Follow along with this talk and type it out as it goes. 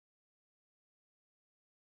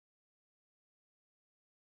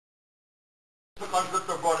concept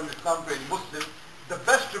of God in Islam to any Muslim, the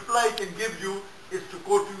best reply he can give you is to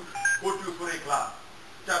quote you Surah Ikhlas,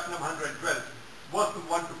 chapter number 112, verse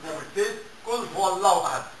 1 to 4. It says, Qul huwallahu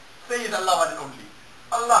ahad. Say it Allah one and only.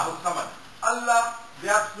 Allahu samad. Allah, the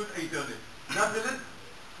absolute eternal. Lam yalid,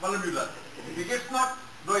 walam yulad. If he gets not,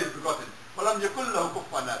 no he is begotten. Walam yakul lahu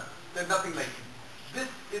kufuwan ahad. There is nothing like him. This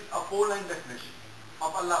is a four-line definition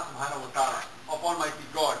of Allah subhanahu wa ta'ala, of Almighty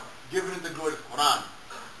God, given in the glorious Quran.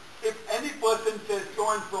 If any person says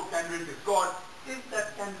so-and-so candidate is God, if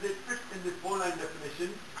that candidate fits in this four-line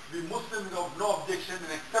definition, we Muslims have no objection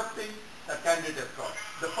in accepting that candidate as God.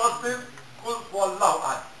 The first is, Qul huwallahu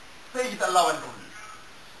ahad. Say it Allah and only.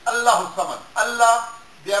 Allahu samad. Allah,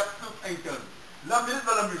 the absolute eternal. Lam yalid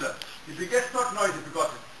wa lam yulad. If he gets not, no he is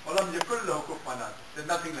begotten. Walam yakul lahu kufuwan ahad. There is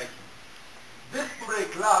nothing like him. This Surah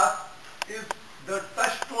class is the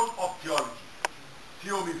touchstone of theology.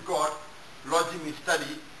 Theo means God, logy means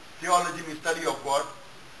study, theology means study of God.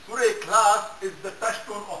 Surah class is the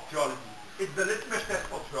touchstone of theology. It's the litmus test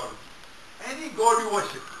of theology. Any God you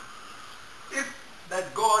worship, if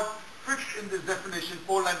that God fits in this definition,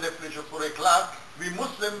 four-line definition of Surah class, we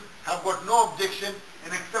Muslims have got no objection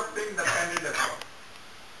in accepting that candidate as God.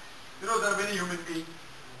 You know, there are many human beings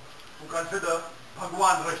who consider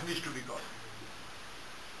Bhagwan Rajneesh to be God.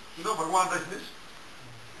 You know Bhagwan Rajneesh?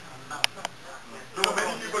 So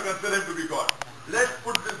many people consider him to be God. Let's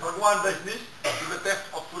put this Bhagwan Rajneesh to the test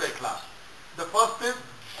of Surah class. The first is,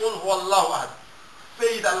 Qul huwallahu ahad.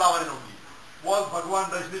 Say it Allah one and only. Was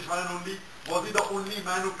Bhagwan Rajneesh one and only? Was he the only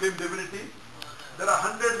man who claimed divinity? There are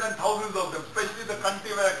hundreds and thousands of them, especially the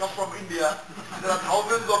country where I come from, India. There are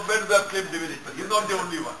thousands of men who have claimed divinity. He's not the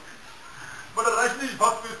only one. But a Rajneesh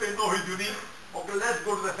Bhakt will say, no, he's unique. Okay, let's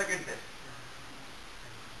go to the second test.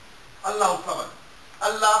 Allahu samad.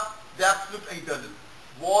 Allah, the absolute eternal.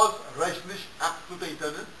 Was Rajneesh absolute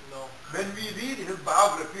eternal? No. When we read his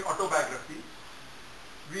biography, autobiography,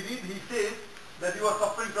 we read he says that he was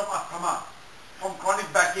suffering from asthma, from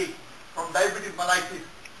chronic backache, from diabetes mellitus.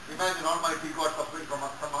 Imagine Almighty God suffering from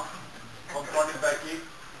asthma, from chronic backache,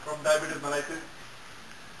 from diabetes mellitus.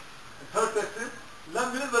 The third test is,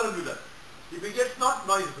 Lam yalid wa lam yulad. If he gets not,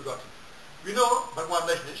 no he is begotten. We know Bhagwan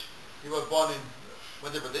Rajneesh, he was born in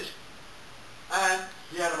Madhya Pradesh, and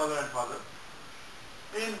he had a mother and father.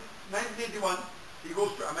 In 1981, he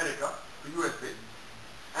goes to America, to USA,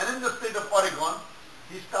 and in the state of Oregon,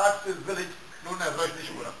 he starts his village known as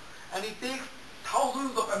Rajneeshpuram, and he takes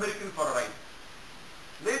thousands of Americans for a ride.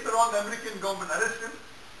 Later on, the American government arrests him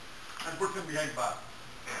and puts him behind bars.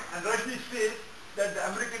 And Rajneesh says that the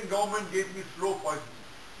American government gave me slow poison.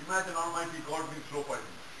 Imagine Almighty God being slow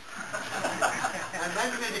poison. And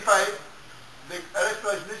 1985, they arrest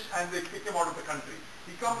Rajneesh and they kick him out of the country.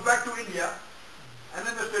 He comes back to India, and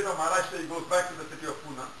in the state of Maharashtra, he goes back to the city of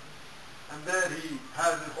Pune, and there he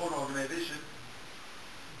has his own organization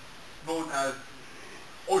known as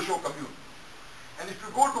Osho Commune. And if you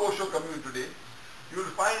go to Osho Commune today, you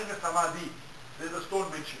will find in the Samadhi, there is a stone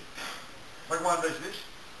mentioned. Bhagwan Rajneesh,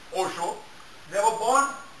 Osho, never born,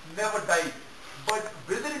 never died, but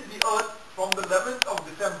visited the earth from the 11th of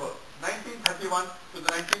December 1931 to the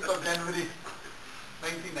 19th of January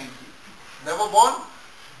 1990. Never born,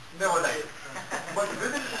 never died, but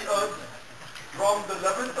visited the earth from the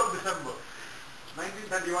 11th of December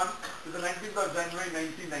 1931 to the 19th of January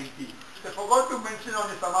 1990. They forgot to mention on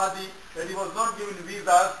his Samadhi that he was not given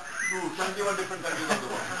visas to 21 different countries of the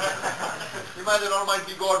world. Imagine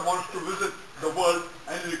Almighty God wants to visit the world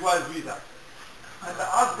and he requires visa. And the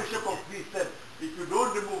Archbishop of Greece said, if you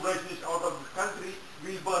don't remove Rajneesh out of this country,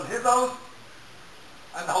 we'll burn his house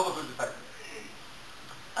and the house of his disciples.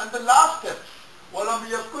 And the last step, وَلَمْ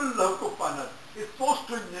يَكُلْ لَهُ كُفُوًا أَحَدٌ, is so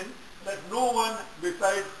stringent that no one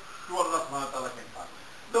besides to Allah subhanahu wa ta'ala can pass.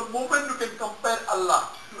 The moment you can compare Allah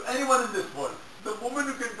to anyone in this world, the moment